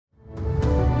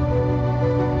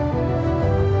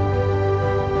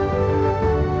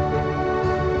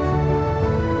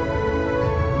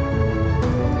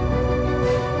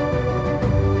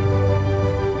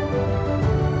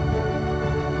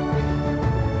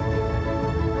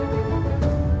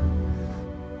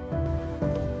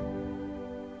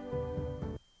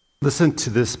Listen to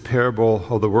this parable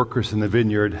of the workers in the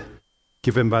vineyard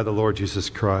given by the Lord Jesus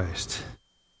Christ.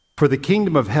 For the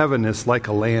kingdom of heaven is like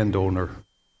a landowner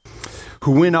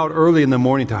who went out early in the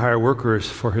morning to hire workers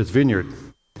for his vineyard.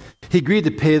 He agreed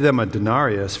to pay them a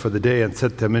denarius for the day and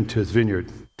sent them into his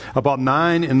vineyard. About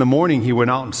 9 a.m, he went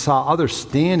out and saw others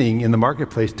standing in the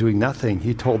marketplace doing nothing.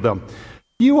 He told them,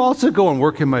 "You also go and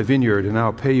work in my vineyard, and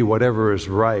I'll pay you whatever is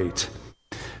right."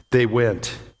 They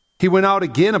went. He went out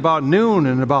again about noon,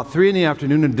 and about 3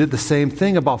 p.m. and did the same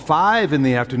thing. About 5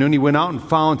 p.m, he went out and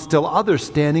found still others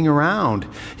standing around.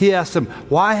 He asked them,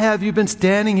 "Why have you been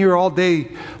standing here all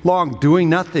day long doing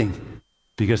nothing?"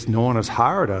 "Because no one has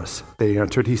hired us," they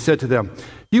answered. He said to them,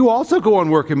 "You also go and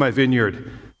work in my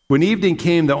vineyard." When evening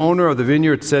came, the owner of the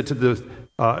vineyard said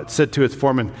to its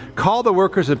foreman, "Call the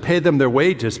workers and pay them their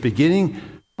wages, beginning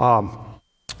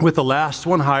with the last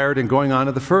one hired and going on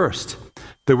to the first."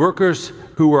 The workers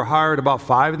who were hired about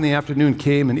 5 p.m.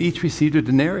 came, and each received a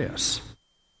denarius.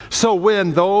 So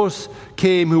when those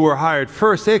came who were hired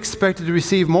first, they expected to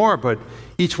receive more, but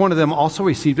each one of them also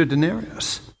received a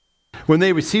denarius. When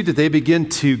they received it, they began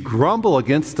to grumble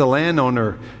against the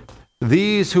landowner.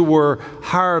 "These who were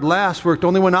hired last worked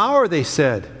only 1 hour," they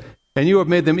said, "and you have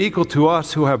made them equal to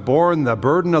us who have borne the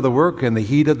burden of the work and the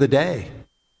heat of the day."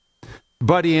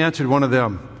 But he answered one of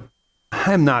them,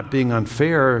 "I'm not being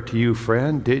unfair to you,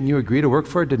 friend. Didn't you agree to work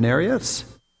for a denarius?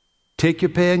 Take your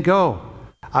pay and go.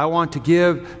 I want to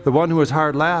give the one who was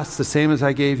hired last the same as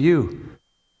I gave you.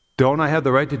 Don't I have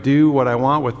the right to do what I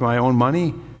want with my own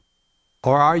money?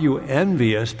 Or are you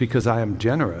envious because I am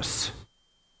generous?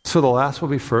 So the last will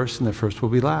be first and the first will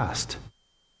be last."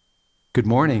 Good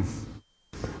morning.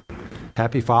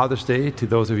 Happy Father's Day to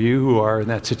those of you who are in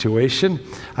that situation.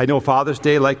 I know Father's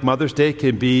Day, like Mother's Day,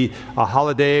 can be a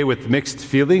holiday with mixed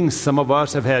feelings. Some of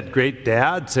us have had great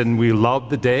dads, and we love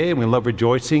the day, and we love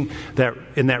rejoicing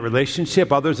in that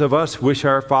relationship. Others of us wish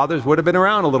our fathers would have been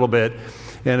around a little bit.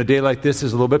 And a day like this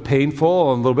is a little bit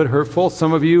painful and a little bit hurtful.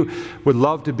 Some of you would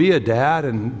love to be a dad,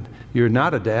 and you're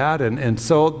not a dad. And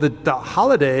so the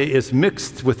holiday is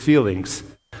mixed with feelings.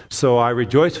 So I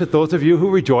rejoice with those of you who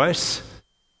rejoice,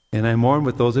 and I mourn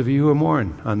with those of you who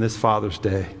mourn on this Father's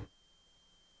Day.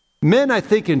 Men, I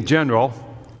think in general,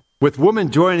 with women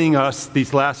joining us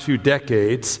these last few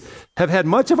decades, have had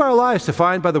much of our lives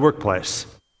defined by the workplace.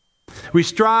 We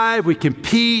strive, we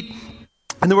compete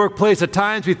in the workplace. At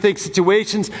times we think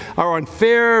situations are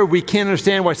unfair. We can't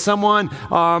understand why someone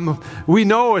we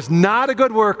know is not a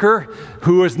good worker,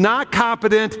 who is not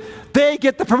competent, they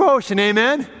get the promotion,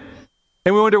 amen?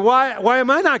 And we wonder, why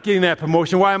am I not getting that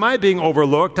promotion? Why am I being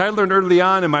overlooked? I learned early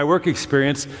on in my work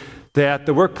experience that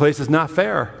the workplace is not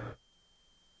fair.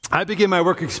 I began my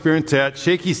work experience at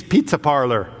Shakey's Pizza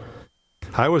Parlor.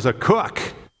 I was a cook.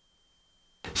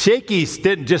 Shakey's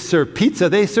didn't just serve pizza,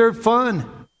 they served fun.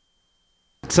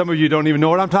 Some of you don't even know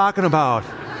what I'm talking about.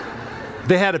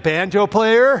 They had a banjo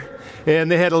player,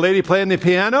 and they had a lady playing the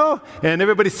piano, and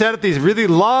everybody sat at these really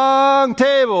long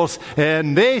tables,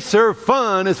 and they served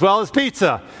fun as well as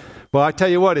pizza. Well, I tell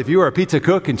you what, if you were a pizza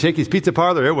cook in Shakey's Pizza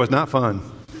Parlor, it was not fun.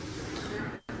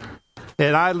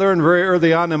 And I learned very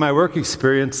early on in my work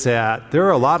experience that there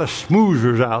are a lot of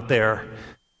schmoozers out there.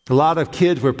 A lot of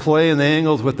kids were playing the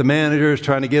angles with the managers,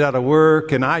 trying to get out of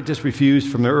work, and I just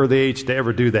refused from an early age to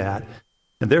ever do that.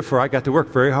 And therefore, I got to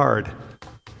work very hard.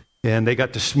 And they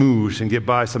got to schmooze and get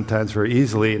by sometimes very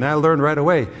easily. And I learned right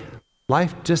away,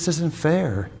 life just isn't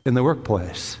fair in the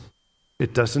workplace.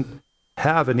 It doesn't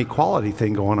have an equality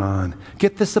thing going on.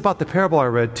 Get this about the parable I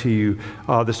read to you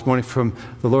this morning from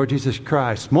the Lord Jesus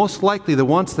Christ. Most likely the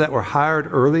ones that were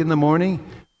hired early in the morning,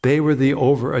 they were the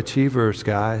overachievers,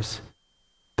 guys.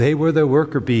 They were the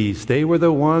worker bees. They were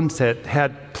the ones that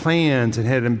had plans and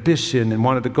had ambition and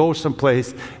wanted to go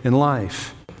someplace in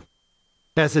life.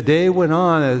 As the day went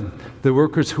on, the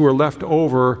workers who were left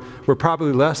over were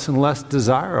probably less and less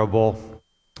desirable.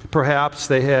 Perhaps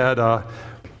they had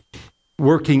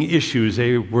working issues.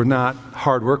 They were not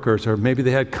hard workers, or maybe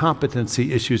they had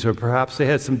competency issues, or perhaps they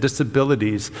had some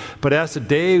disabilities. But as the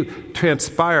day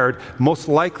transpired, most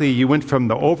likely you went from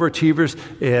the overachievers,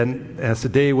 and as the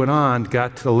day went on,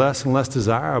 got to the less and less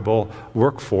desirable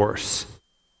workforce.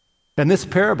 And this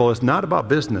parable is not about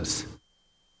business.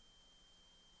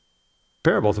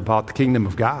 Parable is about the kingdom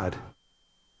of God.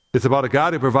 It's about a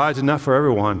God who provides enough for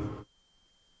everyone.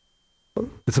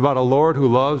 It's about a Lord who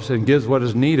loves and gives what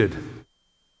is needed.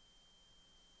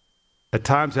 At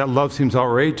times that love seems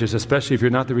outrageous, especially if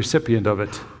you're not the recipient of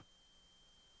it.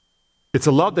 It's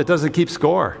a love that doesn't keep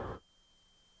score.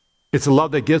 It's a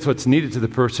love that gives what's needed to the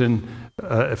person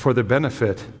for their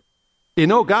benefit. You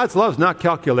know, God's love is not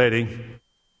calculating.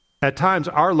 At times,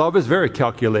 our love is very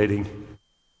calculating.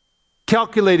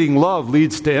 Calculating love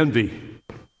leads to envy,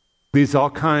 leads to all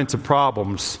kinds of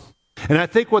problems. And I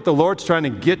think what the Lord's trying to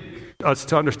get us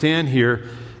to understand here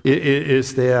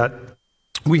is that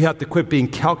we have to quit being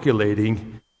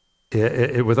calculating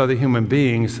with other human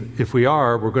beings. If we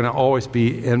are, we're going to always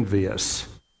be envious.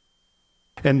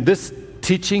 And this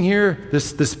teaching here,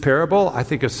 this parable, I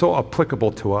think is so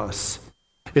applicable to us.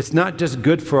 It's not just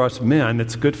good for us men,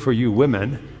 it's good for you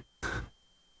women.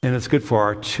 And it's good for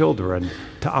our children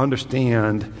to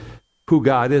understand who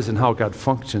God is and how God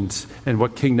functions and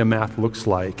what kingdom math looks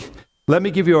like. Let me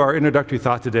give you our introductory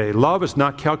thought today. Love is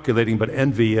not calculating, but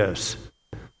envy is.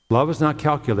 Love is not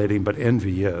calculating, but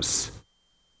envy is.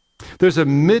 There's a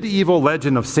medieval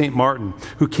legend of St. Martin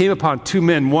who came upon two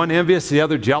men, one envious, the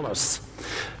other jealous.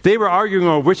 They were arguing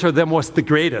over which of them was the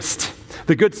greatest.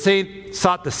 The good saint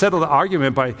sought to settle the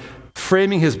argument by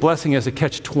framing his blessing as a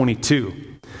catch-22.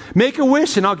 Make a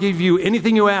wish and I'll give you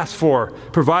anything you ask for,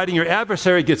 providing your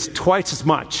adversary gets twice as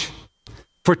much.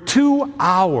 For 2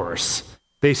 hours,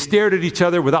 they stared at each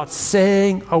other without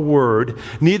saying a word.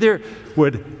 Neither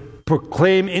would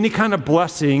proclaim any kind of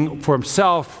blessing for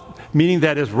himself, meaning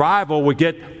that his rival would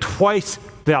get twice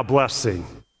that blessing.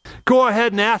 Go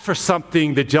ahead and ask for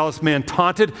something, the jealous man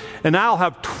taunted, and I'll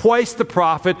have twice the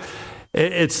profit.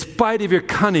 In spite of your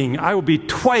cunning, I will be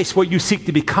twice what you seek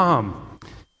to become.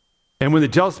 And when the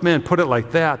jealous man put it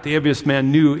like that, the envious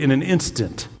man knew in an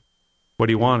instant what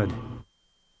he wanted.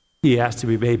 He asked to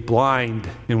be made blind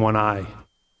in one eye.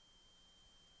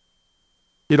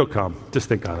 It'll come. Just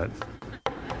think on it.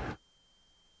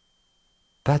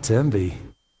 That's envy.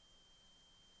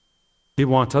 It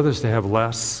wants others to have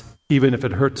less, even if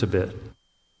it hurts a bit.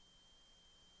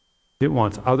 It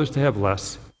wants others to have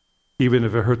less, even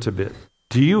if it hurts a bit.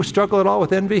 Do you struggle at all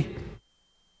with envy?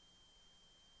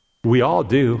 We all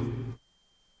do.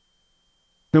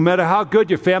 No matter how good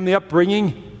your family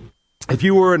upbringing, if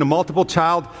you were in a multiple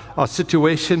child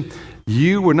situation,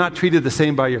 you were not treated the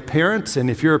same by your parents. And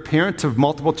if you're a parent of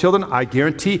multiple children, I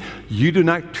guarantee you do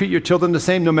not treat your children the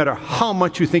same, no matter how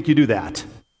much you think you do that.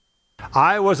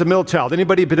 I was a middle child.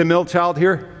 Anybody been a middle child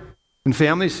here in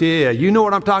families? Yeah, you know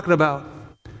what I'm talking about.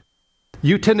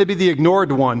 You tend to be the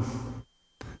ignored one.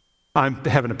 I'm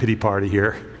having a pity party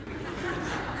here.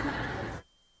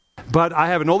 But I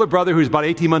have an older brother who's about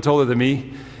 18 months older than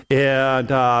me,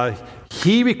 and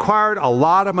he required a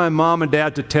lot of my mom and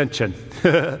dad's attention.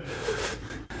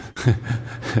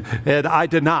 And I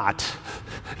did not.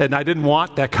 And I didn't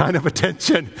want that kind of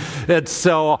attention. And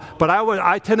so, but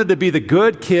I tended to be the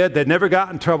good kid that never got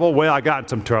in trouble. Well, I got in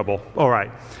some trouble. All right.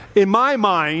 In my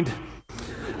mind,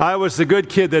 I was the good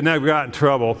kid that never got in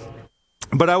trouble.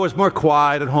 But I was more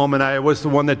quiet at home, and I was the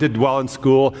one that did well in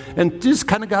school and just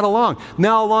kind of got along.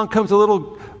 Now along comes a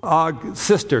little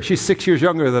sister. She's 6 years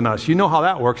younger than us. You know how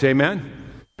that works, amen?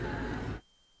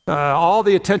 All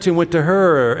the attention went to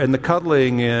her and the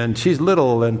cuddling, and she's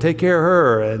little, and take care of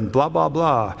her, and blah, blah,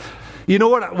 blah. You know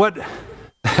what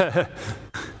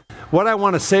what I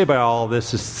want to say by all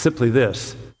this is simply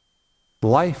this.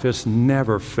 Life is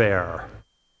never fair.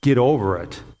 Get over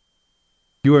it.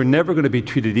 You are never going to be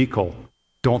treated equal.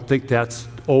 Don't think that's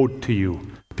owed to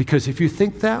you. Because if you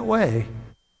think that way,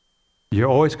 you're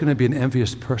always going to be an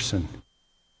envious person,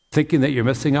 thinking that you're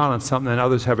missing out on something and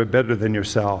others have it better than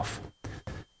yourself.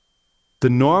 The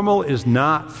normal is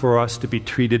not for us to be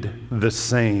treated the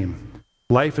same.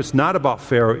 Life is not about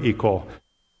fair or equal.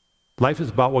 Life is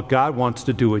about what God wants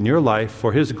to do in your life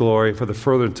for His glory, for the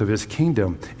furtherance of His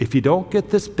kingdom. If you don't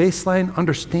get this baseline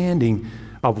understanding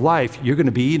of life, you're going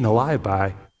to be eaten alive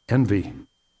by envy.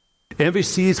 Envy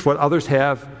sees what others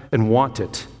have and want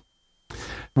it.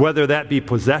 Whether that be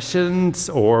possessions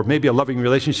or maybe a loving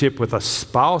relationship with a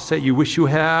spouse that you wish you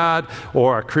had,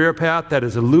 or a career path that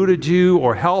has eluded you,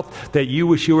 or health that you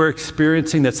wish you were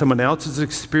experiencing that someone else is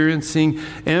experiencing.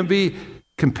 Envy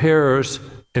compares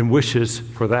and wishes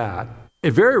for that.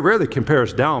 It very rarely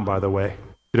compares down, by the way.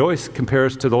 It always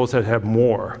compares to those that have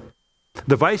more.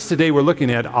 The vice today we're looking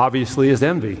at, obviously, is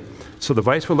envy. So the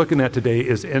vice we're looking at today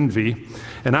is envy.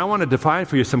 And I want to define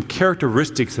for you some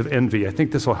characteristics of envy. I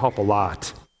think this will help a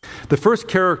lot. The first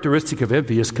characteristic of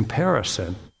envy is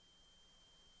comparison.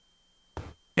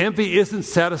 Envy isn't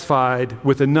satisfied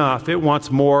with enough. It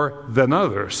wants more than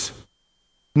others.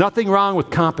 Nothing wrong with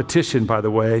competition, by the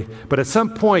way, but at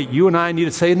some point, you and I need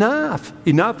to say, enough.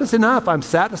 Enough is enough. I'm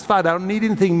satisfied. I don't need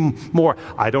anything more.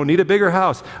 I don't need a bigger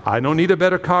house. I don't need a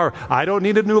better car. I don't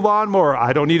need a new lawnmower.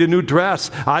 I don't need a new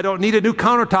dress. I don't need a new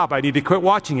countertop. I need to quit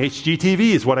watching HGTV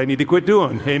is what I need to quit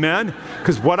doing. Amen?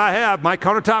 Because what I have, my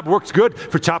countertop works good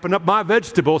for chopping up my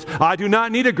vegetables. I do not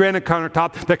need a granite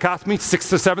countertop that costs me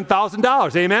 $6,000 to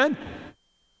 $7,000. Amen?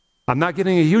 I'm not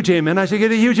getting a huge amen. I should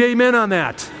get a huge amen on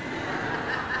that.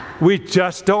 We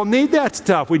just don't need that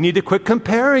stuff. We need to quit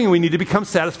comparing. We need to become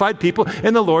satisfied people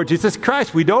in the Lord Jesus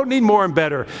Christ. We don't need more and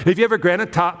better. If you have a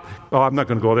granite top, I'm not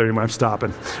going to go there anymore. I'm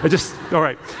stopping. All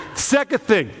right.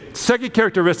 Second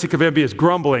characteristic of envy is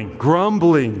grumbling.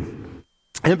 Grumbling.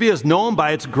 Envy is known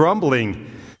by its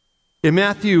grumbling. In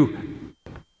Matthew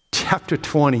chapter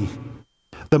 20,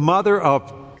 the mother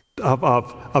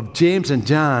of James and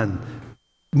John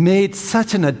made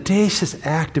such an audacious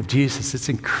act of Jesus. It's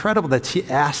incredible that she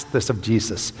asked this of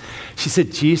Jesus. She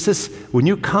said, Jesus, when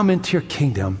you come into your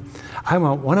kingdom, I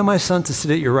want one of my sons to sit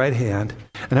at your right hand,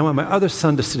 and I want my other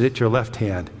son to sit at your left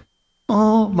hand.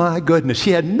 Oh my goodness.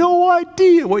 She had no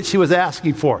idea what she was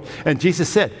asking for. And Jesus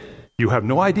said, you have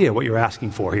no idea what you're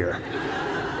asking for here.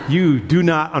 You do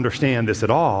not understand this at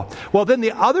all. Well, then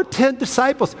the other 10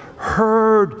 disciples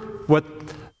heard what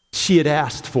she had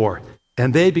asked for.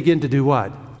 And they begin to do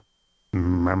what?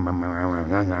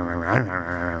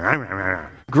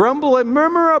 Grumble and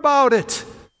murmur about it.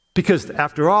 Because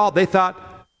after all, they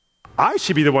thought, I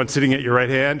should be the one sitting at your right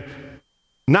hand,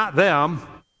 not them.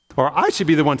 Or I should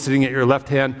be the one sitting at your left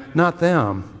hand, not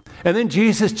them. And then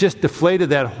Jesus just deflated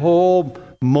that whole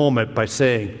moment by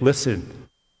saying, listen,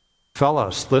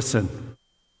 fellas, listen.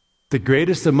 The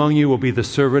greatest among you will be the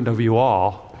servant of you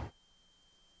all.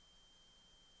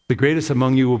 The greatest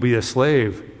among you will be a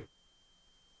slave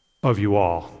of you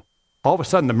all. All of a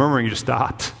sudden, the murmuring just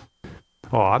stopped.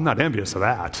 Oh, I'm not envious of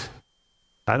that.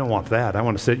 I don't want that. I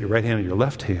want to sit at your right hand and your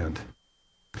left hand.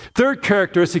 Third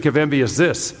characteristic of envy is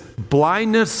this: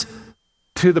 blindness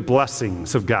to the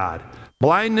blessings of God.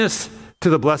 Blindness to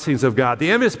the blessings of God.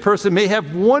 The envious person may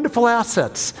have wonderful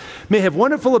assets, may have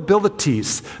wonderful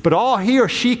abilities, but all he or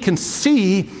she can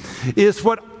see is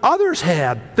what others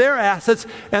have, their assets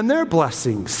and their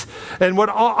blessings. And what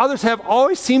all others have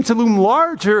always seems to loom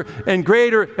larger and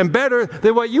greater and better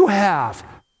than what you have.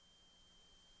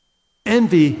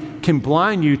 Envy can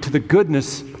blind you to the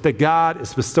goodness that God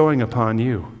is bestowing upon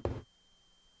you.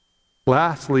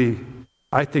 Lastly,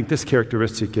 I think this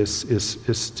characteristic is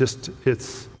just,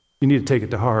 you need to take it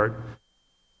to heart.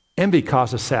 Envy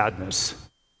causes sadness.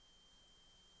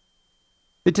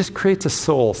 It just creates a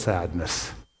soul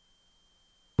sadness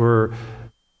where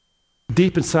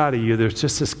deep inside of you, there's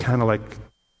just this kind of like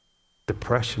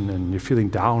depression and you're feeling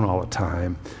down all the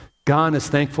time. Gone is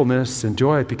thankfulness and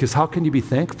joy, because how can you be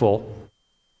thankful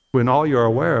when all you're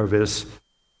aware of is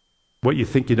what you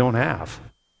think you don't have?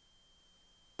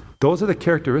 Those are the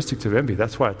characteristics of envy.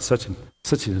 That's why it's such an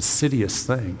insidious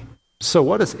thing. So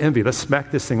what is envy? Let's smack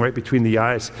this thing right between the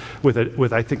eyes with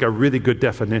I think, a really good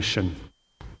definition.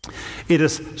 It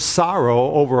is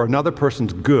sorrow over another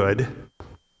person's good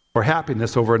or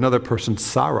happiness over another person's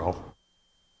sorrow.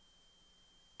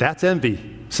 That's envy,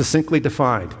 succinctly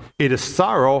defined. It is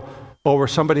sorrow over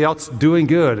somebody else doing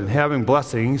good and having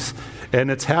blessings, and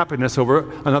it's happiness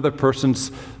over another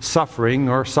person's suffering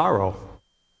or sorrow.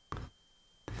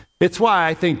 It's why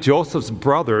I think Joseph's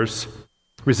brothers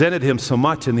resented him so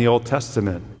much in the Old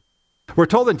Testament. We're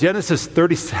told in Genesis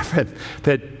 37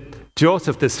 that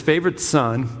Joseph, this favored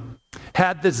son,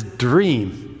 had this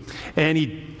dream. And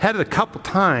he had it a couple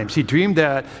times. He dreamed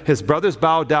that his brothers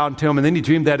bowed down to him, and then he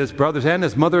dreamed that his brothers and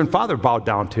his mother and father bowed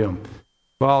down to him.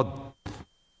 Well,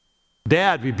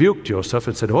 Dad rebuked Joseph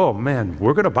and said, oh man,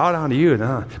 we're going to bow down to you.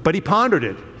 But he pondered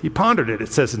it. It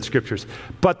says in scriptures.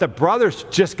 But the brothers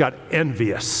just got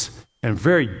envious and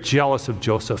very jealous of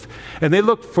Joseph. And they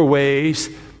looked for ways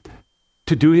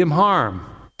to do him harm,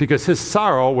 because his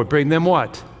sorrow would bring them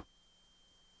what?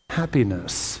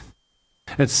 Happiness.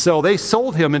 And so they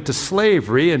sold him into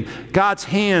slavery, and God's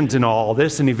hands in all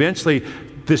this, and eventually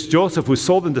this Joseph who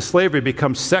sold into slavery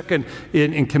becomes second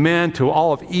in command to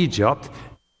all of Egypt.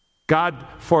 God,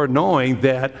 foreknowing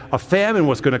that a famine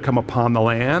was going to come upon the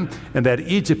land and that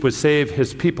Egypt would save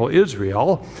his people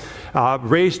Israel,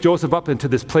 raised Joseph up into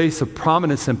this place of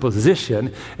prominence and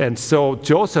position. And so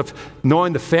Joseph,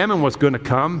 knowing the famine was going to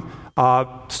come,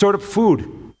 stored up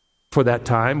food for that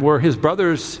time, where his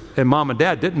brothers and mom and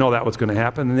dad didn't know that was going to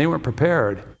happen, and they weren't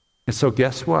prepared. And so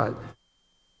guess what?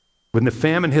 When the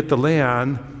famine hit the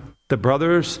land, the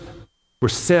brothers were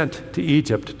sent to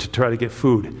Egypt to try to get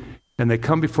food. And they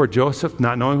come before Joseph,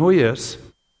 not knowing who he is,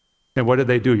 And what did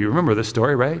they do? You remember this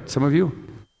story, right? Some of you?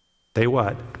 They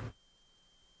what?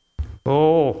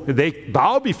 Oh, they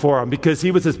bowed before him because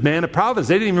he was this man of providence.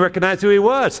 They didn't even recognize who he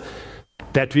was.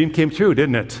 That dream came true,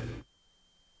 didn't it?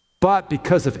 But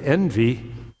because of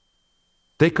envy,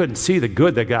 they couldn't see the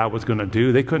good that God was going to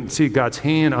do. They couldn't see God's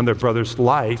hand on their brother's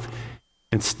life.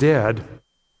 Instead,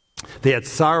 they had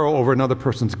sorrow over another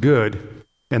person's good,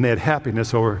 and they had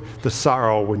happiness over the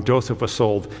sorrow when Joseph was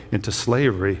sold into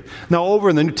slavery. Now, over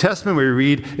in the New Testament, we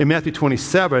read in Matthew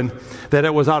 27 that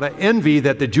it was out of envy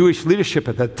that the Jewish leadership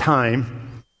at that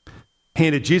time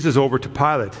handed Jesus over to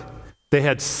Pilate. They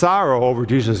had sorrow over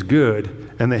Jesus'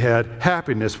 good, and they had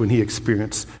happiness when he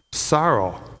experienced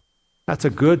sorrow. That's a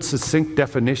good, succinct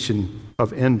definition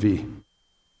of envy.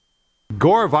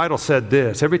 Gore Vidal said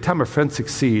this: every time a friend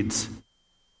succeeds,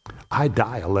 I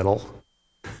die a little.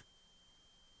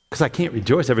 Because I can't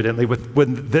rejoice, evidently,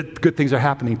 when the good things are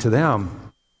happening to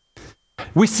them.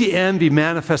 We see envy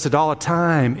manifested all the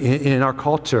time in our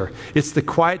culture. It's the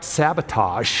quiet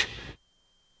sabotage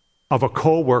of a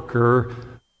coworker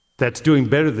that's doing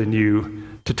better than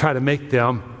you to try to make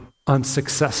them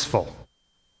unsuccessful.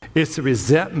 It's the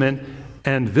resentment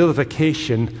and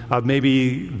vilification of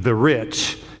maybe the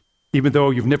rich, even though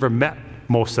you've never met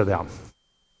most of them.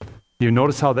 You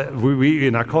notice how that we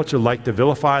in our culture like to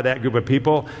vilify that group of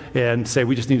people and say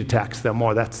we just need to tax them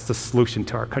more. That's the solution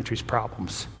to our country's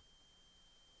problems.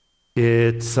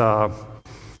 It's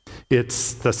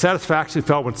the satisfaction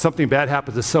felt when something bad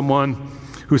happens to someone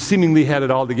who seemingly had it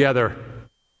all together.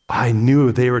 I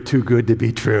knew they were too good to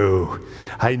be true.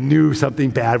 I knew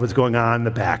something bad was going on in the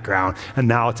background, and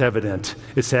now it's evident.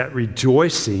 It's that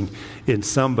rejoicing in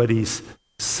somebody's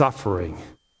suffering.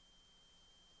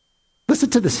 Listen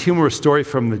to this humorous story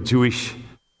from the Jewish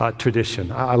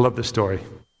tradition. I love this story.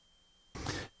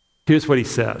 Here's what he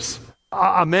says.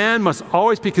 A man must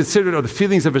always be considerate of the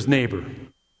feelings of his neighbor.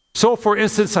 So, for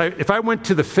instance, if I went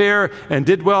to the fair and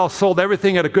did well, sold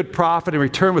everything at a good profit, and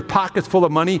returned with pockets full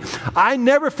of money, I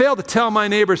never failed to tell my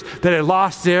neighbors that I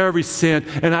lost every cent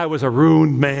and I was a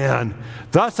ruined man.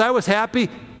 Thus, I was happy,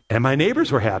 and my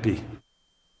neighbors were happy.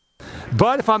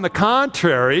 But if, on the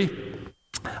contrary,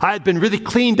 I had been really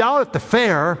cleaned out at the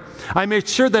fair, I made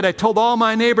sure that I told all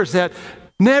my neighbors that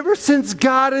never since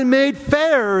God had made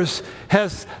fairs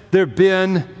has there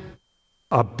been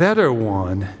a better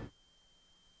one,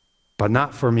 but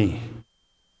not for me.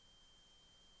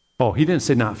 Oh, he didn't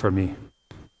say not for me.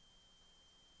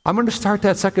 I'm going to start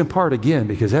that second part again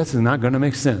because that's not going to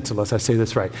make sense unless I say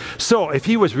this right. So if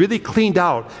he was really cleaned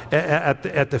out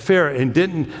at the fair and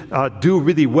didn't do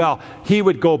really well, he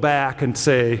would go back and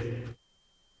say,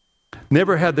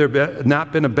 never had there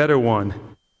not been a better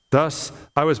one. Thus,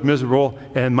 I was miserable,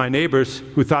 and my neighbors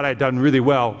who thought I'd done really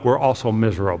well were also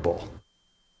miserable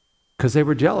because they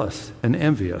were jealous and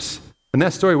envious. And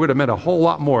that story would have meant a whole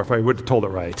lot more if I would have told it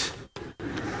right.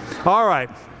 All right.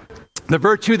 The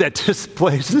virtue that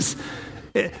displaces,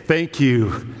 thank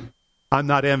you. I'm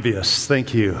not envious.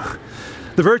 Thank you.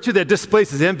 The virtue that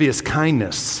displaces envy is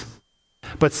kindness.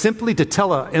 But simply to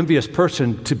tell an envious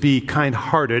person to be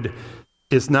kind-hearted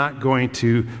is not going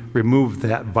to remove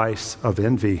that vice of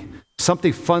envy.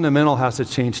 Something fundamental has to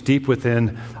change deep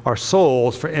within our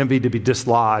souls for envy to be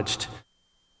dislodged,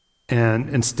 and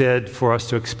instead for us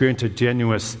to experience a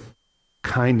genuine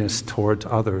kindness towards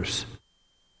others.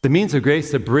 The means of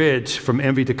grace, the bridge from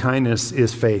envy to kindness,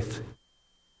 is faith.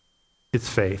 It's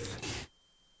faith.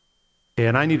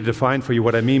 And I need to define for you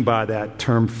what I mean by that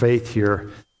term faith here.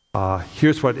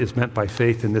 Here's what is meant by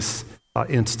faith in this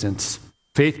instance.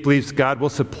 Faith believes God will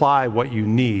supply what you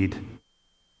need.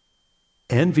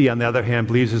 Envy, on the other hand,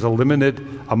 believes there's a limited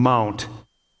amount,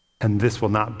 and this will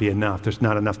not be enough. There's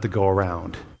not enough to go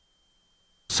around.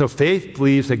 So faith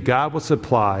believes that God will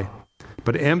supply,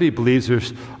 but envy believes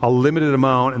there's a limited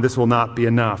amount, and this will not be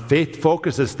enough. Faith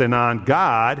focuses then on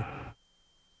God.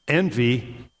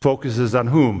 Envy focuses on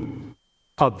whom?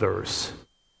 Others.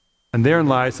 And therein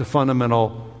lies the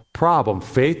fundamental problem.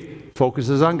 Faith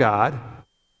focuses on God.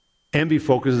 Envy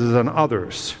focuses on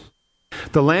others.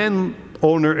 The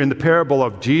landowner in the parable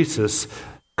of Jesus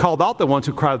called out the ones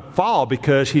who cried foul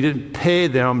because he didn't pay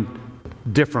them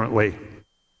differently.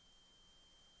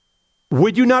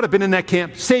 Would you not have been in that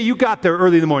camp? Say you got there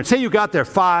early in the morning. Say you got there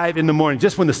 5 in the morning,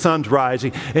 just when the sun's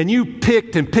rising, and you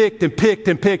picked and picked and picked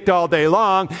and picked all day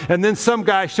long, and then some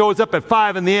guy shows up at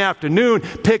 5 in the afternoon,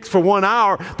 picks for 1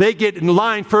 hour. They get in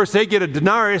line first. They get a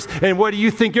denarius, and what do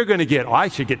you think you're going to get? Oh, I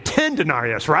should get 10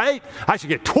 denarius, right? I should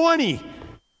get 20.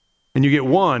 And you get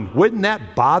 1. Wouldn't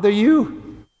that bother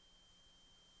you?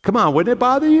 Come on, wouldn't it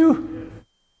bother you?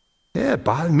 Yeah, it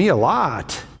bothered me a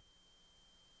lot.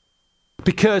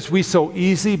 Because we so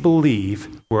easily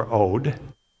believe we're owed,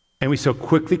 and we so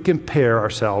quickly compare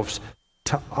ourselves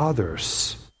to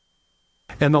others.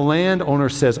 And the landowner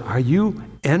says, are you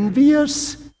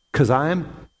envious? Because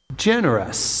I'm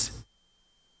generous.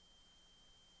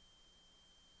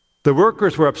 The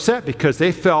workers were upset because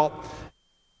they felt,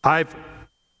 I've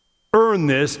earned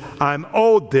this, I'm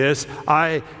owed this,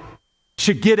 I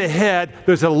should get ahead.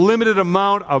 There's a limited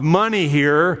amount of money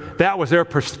here. That was their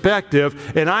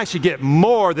perspective. And I should get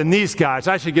more than these guys.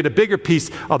 I should get a bigger piece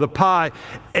of the pie.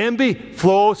 Envy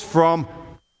flows from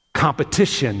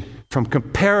competition, from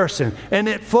comparison. And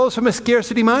it flows from a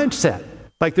scarcity mindset.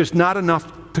 Like there's not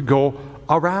enough to go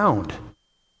around.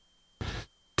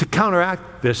 To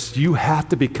counteract this, you have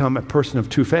to become a person of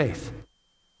true faith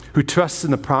who trusts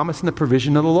in the promise and the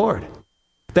provision of the Lord.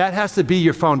 That has to be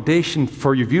your foundation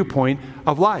for your viewpoint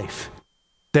of life,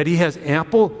 that he has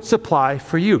ample supply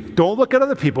for you. Don't look at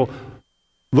other people.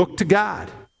 Look to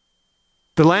God.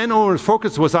 The landowner's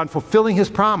focus was on fulfilling his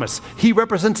promise. He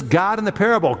represents God in the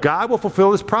parable. God will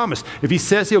fulfill his promise. If he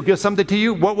says he'll give something to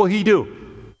you, what will he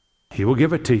do? He will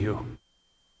give it to you.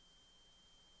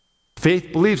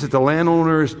 Faith believes that the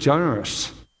landowner is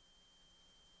generous.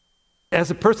 As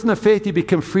a person of faith, you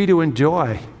become free to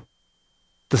enjoy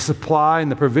the supply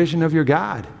and the provision of your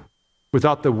God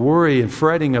without the worry and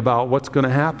fretting about what's going to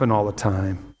happen all the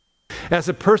time. As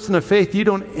a person of faith, you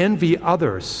don't envy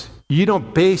others. You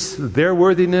don't base their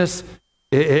worthiness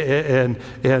and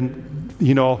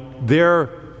you know, their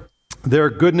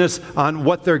goodness on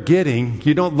what they're getting.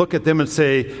 You don't look at them and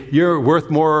say, you're worth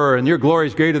more and your glory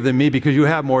is greater than me because you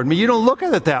have more than me. You don't look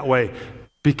at it that way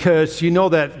because you know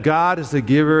that God is the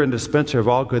giver and dispenser of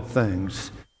all good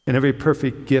things. And every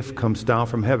perfect gift comes down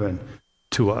from heaven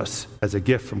to us as a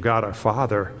gift from God our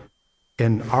Father.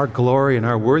 And our glory and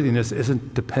our worthiness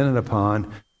isn't dependent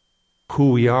upon who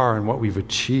we are and what we've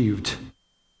achieved.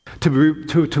 To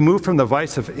move from the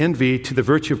vice of envy to the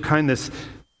virtue of kindness,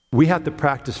 we have to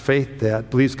practice faith that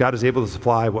believes God is able to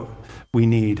supply what we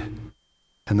need.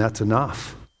 And that's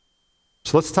enough.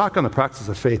 So let's talk on the practice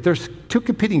of faith. There's two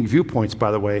competing viewpoints, by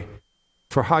the way,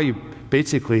 for how you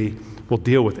basically will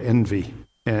deal with envy.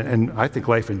 And I think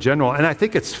life in general. And I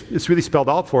think it's really spelled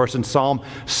out for us in Psalm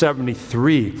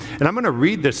 73. And I'm going to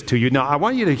read this to you. Now, I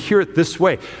want you to hear it this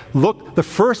way. Look, the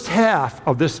first half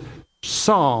of this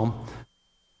psalm,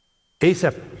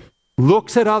 Asaph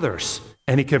looks at others,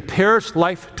 and he compares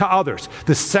life to others.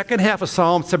 The second half of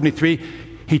Psalm 73,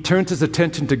 he turns his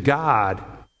attention to God,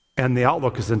 and the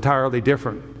outlook is entirely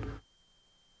different.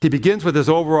 He begins with his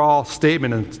overall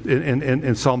statement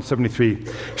in Psalm 73.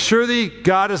 Surely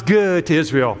God is good to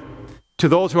Israel, to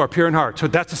those who are pure in heart. So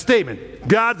that's a statement.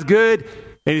 God's good,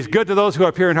 and he's good to those who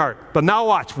are pure in heart. But now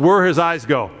watch where his eyes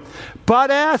go. But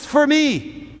as for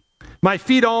me, my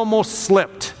feet almost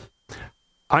slipped.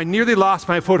 I nearly lost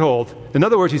my foothold. In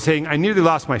other words, he's saying, I nearly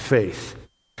lost my faith.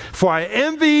 For I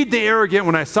envied the arrogant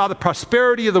when I saw the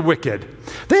prosperity of the wicked.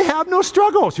 They have no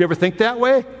struggles. You ever think that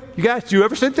way? You guys, do you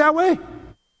ever think that way?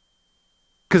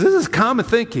 Because this is common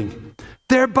thinking.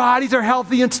 Their bodies are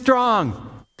healthy and strong.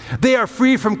 They are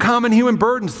free from common human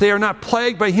burdens. They are not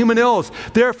plagued by human ills.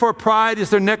 Therefore, pride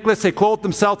is their necklace. They clothe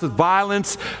themselves with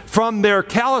violence. From their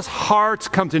callous hearts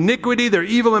comes iniquity. Their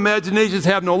evil imaginations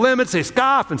have no limits. They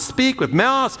scoff and speak with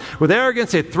malice, with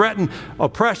arrogance. They threaten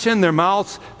oppression. Their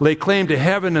mouths lay claim to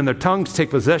heaven, and their tongues take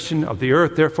possession of the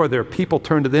earth. Therefore, their people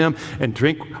turn to them and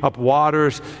drink up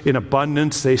waters in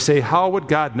abundance. They say, how would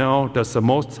God know? Does the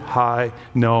Most High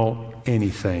know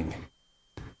anything?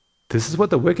 This is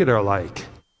what the wicked are like.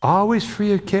 Always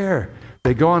free of care.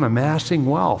 They go on amassing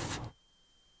wealth.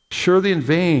 Surely in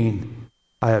vain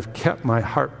I have kept my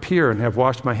heart pure and have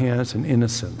washed my hands in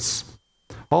innocence.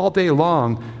 All day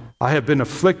long I have been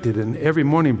afflicted, and every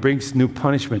morning brings new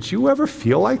punishments. You ever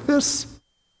feel like this?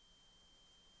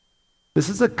 This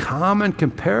is a common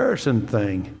comparison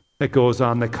thing that goes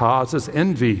on that causes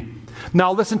envy.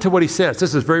 Now listen to what he says.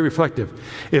 This is very reflective.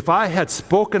 If I had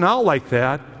spoken out like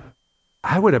that,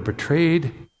 I would have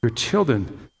betrayed your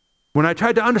children. When I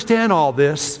tried to understand all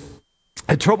this,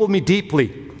 it troubled me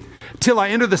deeply. Till I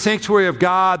entered the sanctuary of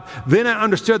God, then I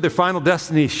understood their final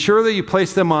destiny. Surely you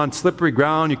place them on slippery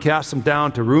ground, you cast them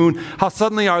down to ruin. How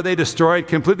suddenly are they destroyed,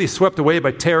 completely swept away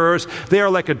by terrors. They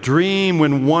are like a dream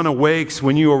when one awakes.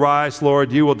 When you arise,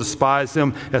 Lord, you will despise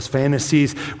them as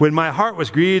fantasies. When my heart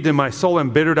was grieved and my soul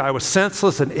embittered, I was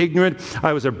senseless and ignorant.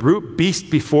 I was a brute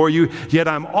beast before you, yet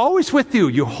I'm always with you.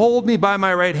 You hold me by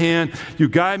my right hand. You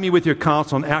guide me with your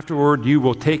counsel, and afterward you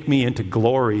will take me into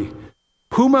glory.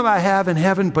 Whom am I have in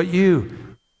heaven but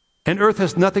you? And earth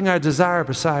has nothing I desire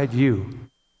beside you.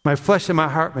 My flesh and my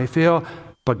heart may fail,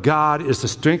 but God is the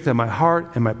strength of my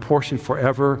heart and my portion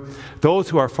forever. Those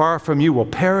who are far from you will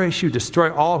perish. You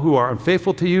destroy all who are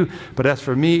unfaithful to you. But as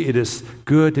for me, it is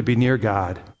good to be near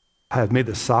God. I have made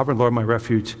the sovereign Lord my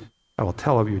refuge. I will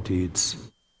tell of your deeds.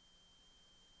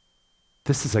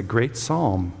 This is a great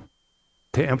psalm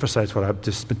to emphasize what I've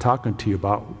just been talking to you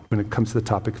about when it comes to the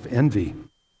topic of envy.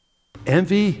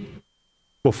 Envy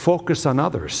will focus on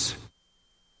others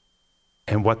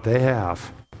and what they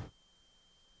have.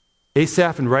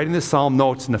 Asaph, in writing this psalm,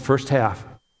 notes in the first half,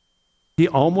 he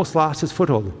almost lost his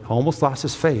foothold, almost lost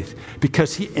his faith,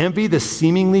 because he envied the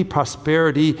seemingly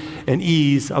prosperity and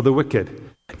ease of the wicked.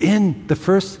 In the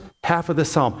first half of the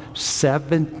psalm,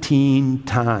 17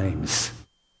 times,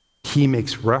 he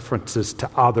makes references to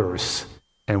others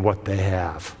and what they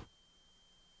have.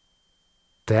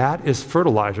 That is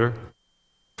fertilizer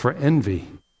for envy.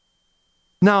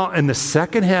 Now, in the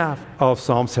second half of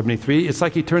Psalm 73, it's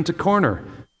like he turns a corner.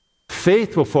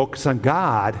 Faith will focus on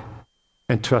God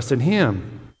and trust in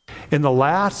him. In the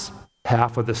last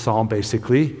half of the psalm,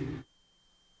 basically,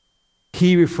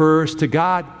 he refers to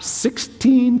God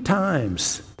 16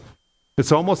 times.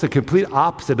 It's almost a complete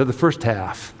opposite of the first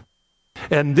half.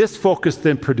 And this focus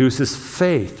then produces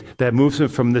faith that moves him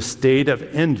from the state of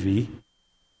envy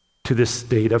to the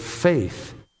state of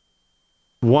faith.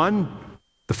 One,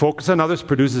 the focus on others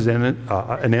produces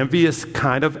an envious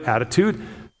kind of attitude.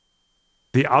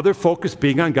 The other focus,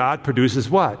 being on God, produces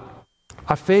what?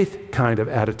 A faith kind of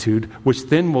attitude, which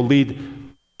then will lead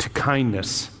to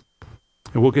kindness.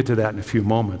 And we'll get to that in a few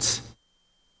moments.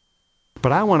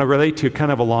 But I want to relate to you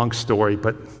kind of a long story,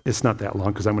 but it's not that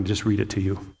long because I'm going to just read it to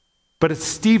you. But it's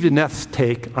Steve Deneth's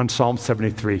take on Psalm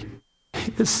 73.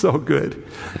 It's so good.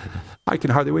 I can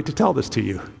hardly wait to tell this to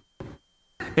you.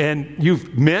 And you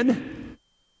men,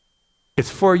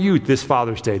 it's for you this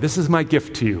Father's Day. This is my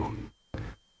gift to you,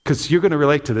 because you're going to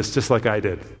relate to this just like I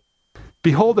did.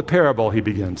 Behold the parable, he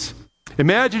begins.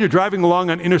 Imagine you're driving along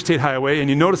on Interstate Highway and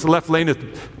you notice the left lane is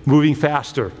moving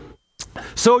faster.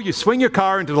 So you swing your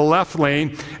car into the left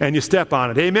lane and you step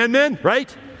on it. Amen, men?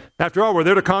 Right? After all, we're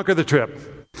there to conquer the trip.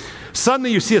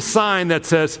 Suddenly you see a sign that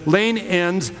says, lane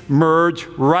ends, merge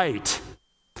right.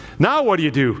 Now what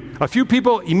do? A few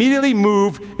people immediately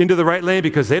move into the right lane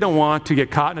because they don't want to get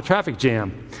caught in a traffic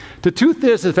jam. The truth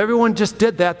is, if everyone just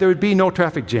did that, there would be no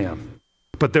traffic jam.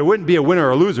 But there wouldn't be a winner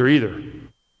or a loser either.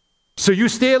 So you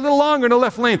stay a little longer in the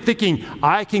left lane thinking,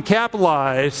 I can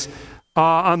capitalize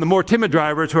on the more timid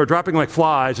drivers who are dropping like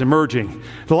flies and merging.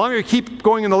 The longer you keep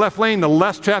going in the left lane, the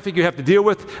less traffic you have to deal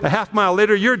with. A half mile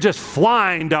later, you're just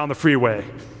flying down the freeway.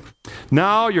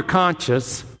 Now your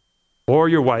conscience or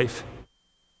your wife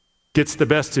gets the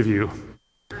best of you.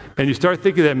 And you start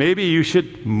thinking that maybe you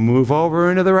should move over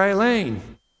into the right lane.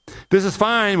 This is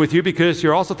fine with you because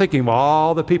you're also thinking of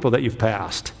all the people that you've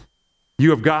passed. You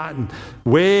have gotten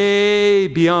way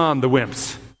beyond the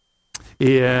wimps.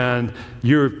 And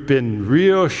you've been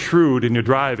real shrewd in your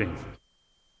driving.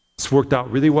 It's worked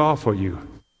out really well for you.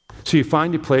 So you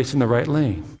find your place in the right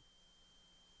lane.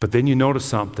 But then you notice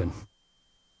something.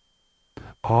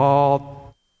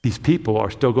 All these people are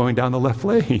still going down the left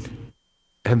lane.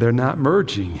 And they're not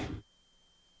merging.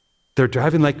 They're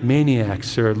driving like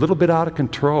maniacs. They're a little bit out of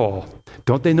control.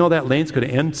 Don't they know that lane's going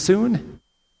to end soon?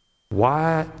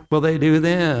 What will they do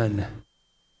then?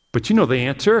 But you know the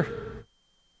answer.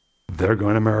 They're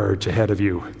going to merge ahead of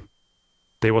you.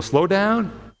 They will slow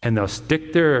down and they'll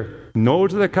stick their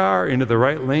nose of the car into the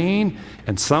right lane,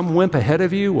 and some wimp ahead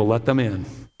of you will let them in.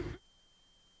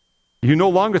 You no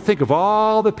longer think of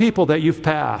all the people that you've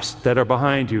passed that are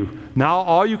behind you. Now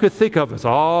all you could think of is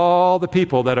all the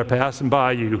people that are passing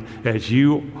by you as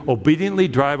you obediently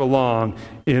drive along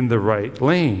in the right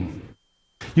lane.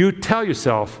 You tell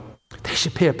yourself, they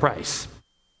should pay a price.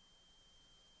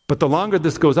 But the longer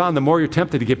this goes on, the more you're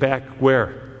tempted to get back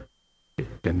where?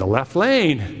 In the left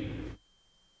lane.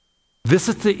 This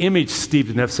is the image, Steve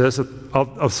Deneth says,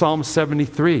 of Psalm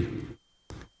 73.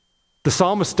 The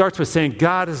psalmist starts with saying,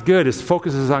 God is good. His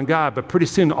focus is on God. But pretty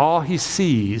soon, all he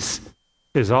sees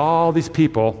is all these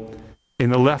people in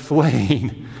the left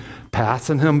lane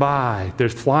passing him by. They're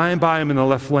flying by him in the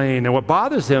left lane. And what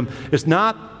bothers him is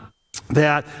not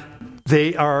that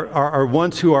they are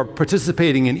ones who are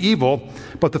participating in evil,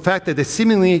 but the fact that they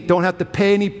seemingly don't have to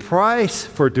pay any price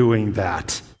for doing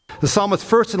that. The psalmist's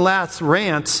first and last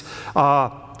rants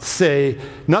say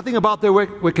nothing about their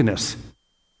wickedness.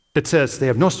 It says they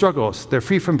have no struggles, they're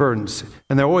free from burdens,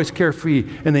 and they're always carefree,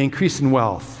 and they increase in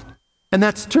wealth. And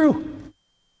that's true.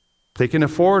 They can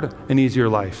afford an easier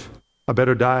life, a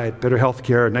better diet, better health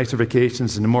care, nicer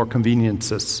vacations, and more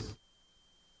conveniences.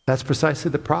 That's precisely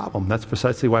the problem. That's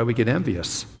precisely why we get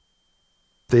envious.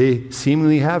 They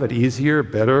seemingly have it easier,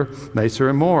 better, nicer,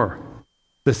 and more.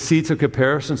 The seeds of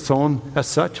comparison sown as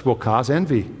such will cause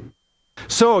envy.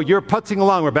 So you're putzing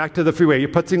along. We're back to the freeway. You're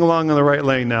putzing along on the right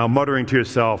lane now, muttering to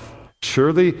yourself,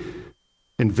 surely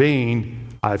in vain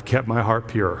I've kept my heart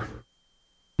pure.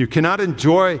 You cannot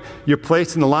enjoy your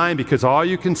place in the line because all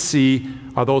you can see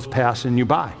are those passing you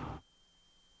by.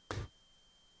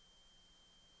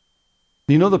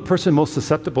 You know the person most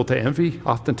susceptible to envy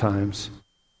oftentimes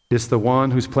is the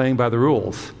one who's playing by the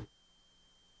rules.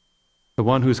 The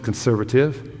one who's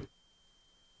conservative,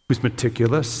 who's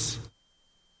meticulous.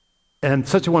 And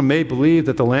such a one may believe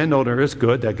that the landowner is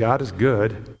good, that God is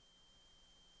good,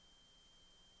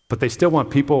 but they still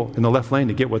want people in the left lane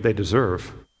to get what they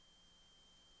deserve.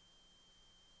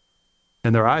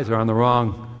 And their eyes are on the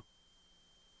wrong,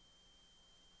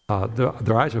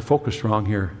 their eyes are focused wrong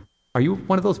here. Are you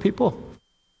one of those people?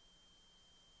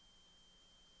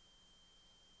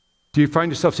 Do you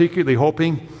find yourself secretly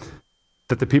hoping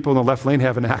that the people in the left lane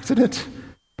have an accident?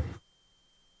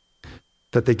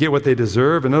 That they get what they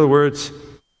deserve? In other words,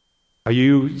 are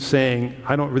you saying,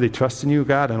 I don't really trust in you,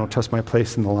 God. I don't trust my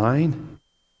place in the line?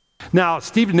 Now,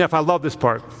 Stephen Neff, I love this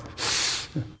part.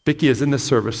 Vicki is in this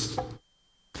service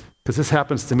because this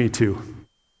happens to me too.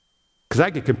 Because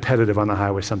I get competitive on the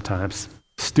highway sometimes.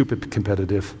 Stupid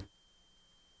competitive.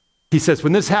 He says,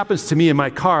 when this happens to me in my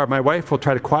car, my wife will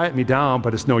try to quiet me down,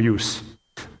 but it's no use.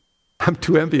 I'm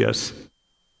too envious.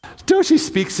 So she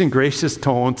speaks in gracious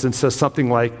tones and says something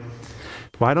like,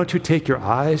 why don't you take your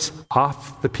eyes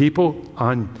off the people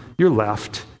on your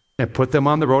left and put them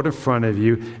on the road in front of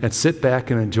you and sit back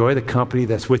and enjoy the company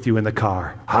that's with you in the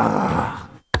car? Ah!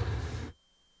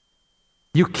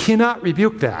 You cannot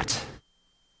rebuke that.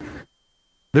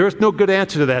 There is no good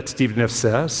answer to that, Stephen Neff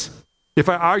says. If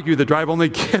I argue, the drive only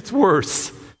gets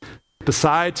worse.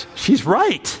 Besides, she's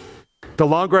right. The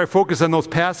longer I focus on those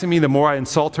passing me, the more I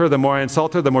insult her, the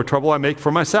more trouble I make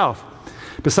for myself.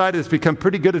 Besides, it's become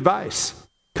pretty good advice,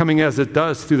 coming as it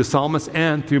does through the psalmist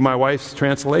and through my wife's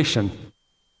translation.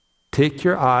 Take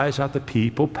your eyes off the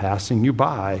people passing you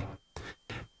by.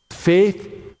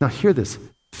 Faith, now hear this,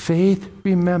 faith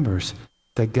remembers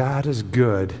that God is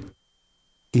good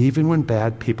even when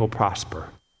bad people prosper.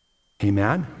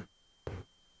 Amen?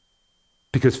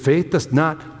 Because faith does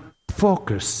not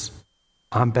focus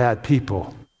on bad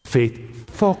people. Faith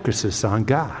focuses on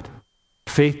God.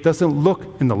 Faith doesn't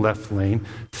look in the left lane.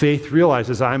 Faith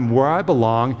realizes I'm where I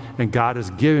belong and God has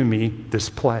given me this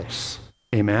place.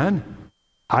 Amen?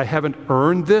 I haven't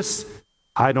earned this.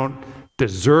 I don't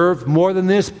deserve more than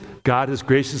this. God has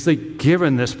graciously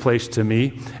given this place to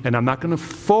me, and I'm not going to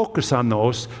focus on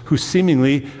those who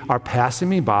seemingly are passing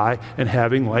me by and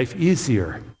having life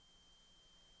easier.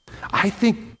 I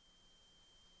think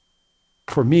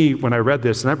for me, when I read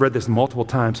this, and I've read this multiple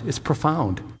times, it's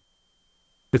profound.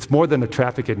 It's more than a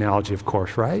traffic analogy, of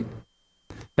course, right?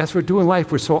 As we're doing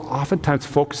life, we're so oftentimes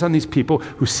focused on these people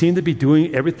who seem to be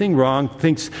doing everything wrong,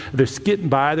 thinks they're getting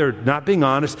by, they're not being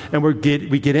honest, and we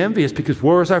get envious because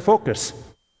where is our focus?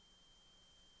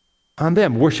 On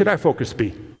them. Where should our focus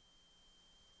be?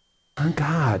 On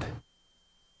God.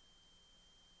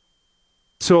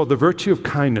 So the virtue of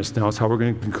kindness now is how we're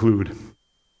going to conclude.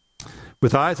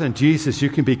 With eyes on Jesus, you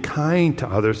can be kind to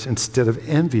others instead of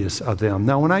envious of them.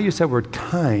 Now, when I use that word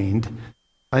kind,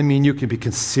 I mean you can be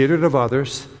considerate of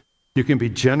others, you can be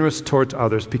generous towards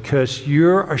others because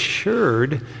you're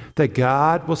assured that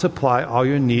God will supply all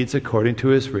your needs according to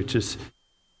his riches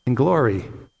in glory.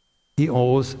 He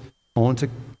owns a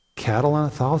cattle on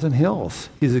 1,000 hills.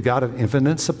 He's a God of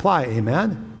infinite supply.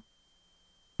 Amen?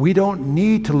 We don't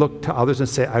need to look to others and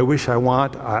say, I wish I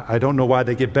want, I don't know why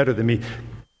they get better than me.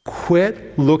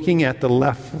 Quit looking at the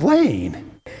left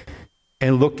lane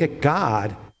and look at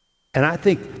God. And I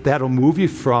think that'll move you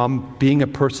from being a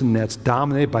person that's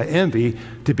dominated by envy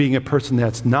to being a person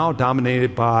that's now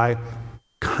dominated by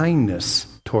kindness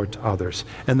towards others.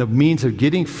 And the means of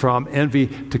getting from envy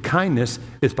to kindness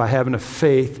is by having a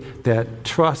faith that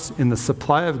trusts in the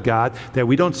supply of God, that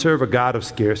we don't serve a God of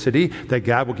scarcity, that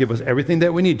God will give us everything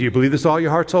that we need. Do you believe this with all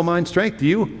your heart, soul, mind, strength? Do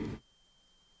you?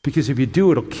 Because if you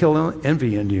do, it'll kill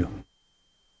envy in you.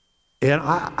 And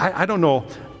I don't know,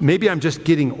 maybe I'm just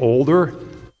getting older,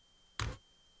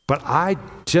 but I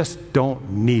just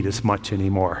don't need as much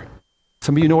anymore.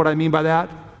 Some of you know what I mean by that?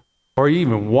 Or you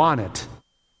even want it.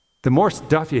 The more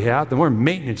stuff you have, the more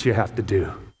maintenance you have to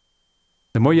do.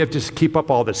 The more you have to just keep up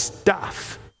all this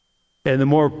stuff. And the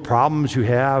more problems you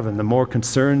have and the more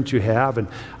concerns you have. And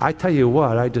I tell you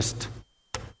what, I just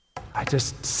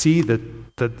see the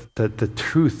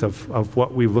truth of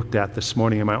what we looked at this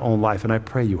morning in my own life, and I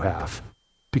pray you have.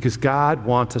 Because God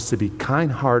wants us to be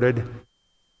kind-hearted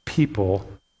people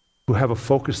who have a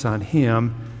focus on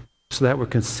him so that we're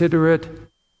considerate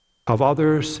of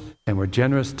others and we're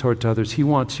generous towards others. He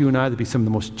wants you and I to be some of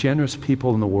the most generous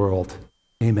people in the world.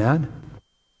 Amen?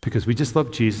 Because we just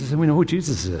love Jesus and we know who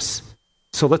Jesus is.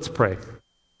 So let's pray.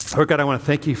 Lord God, I want to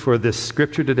thank you for this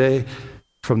scripture today,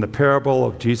 from the parable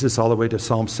of Jesus all the way to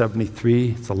Psalm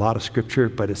 73. It's a lot of scripture,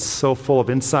 but it's so full of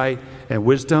insight and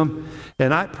wisdom.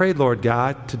 And I pray, Lord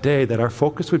God, today that our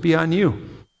focus would be on you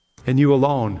and you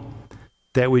alone,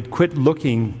 that we'd quit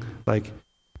looking like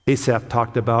Asaph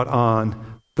talked about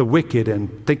on the wicked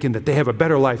and thinking that they have a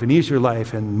better life, an easier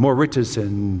life, and more riches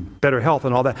and better health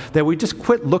and all that we just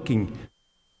quit looking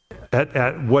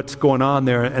at what's going on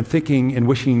there and thinking and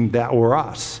wishing that were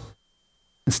us.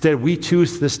 Instead, we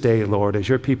choose this day, Lord, as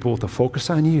your people, to focus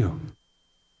on you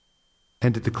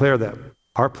and to declare that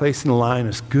our place in the line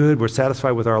is good. We're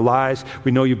satisfied with our lives.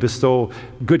 We know you bestow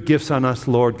good gifts on us,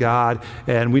 Lord God,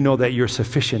 and we know that you're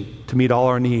sufficient to meet all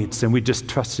our needs, and we just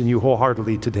trust in you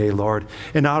wholeheartedly today, Lord.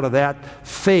 And out of that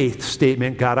faith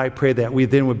statement, God, I pray that we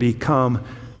then would become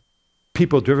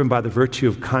people driven by the virtue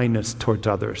of kindness towards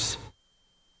others,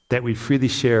 that we freely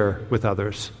share with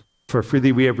others. For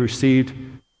freely we have received,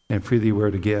 and freely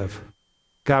we're to give.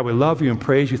 God, we love you and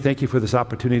praise you. Thank you for this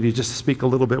opportunity just to speak a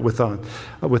little bit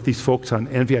with these folks on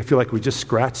envy. I feel like we just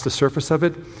scratched the surface of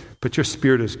it, but your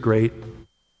spirit is great,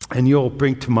 and you'll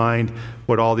bring to mind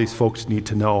what all these folks need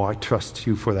to know. I trust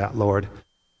you for that, Lord.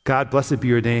 God, blessed be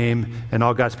your name, and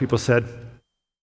all God's people said,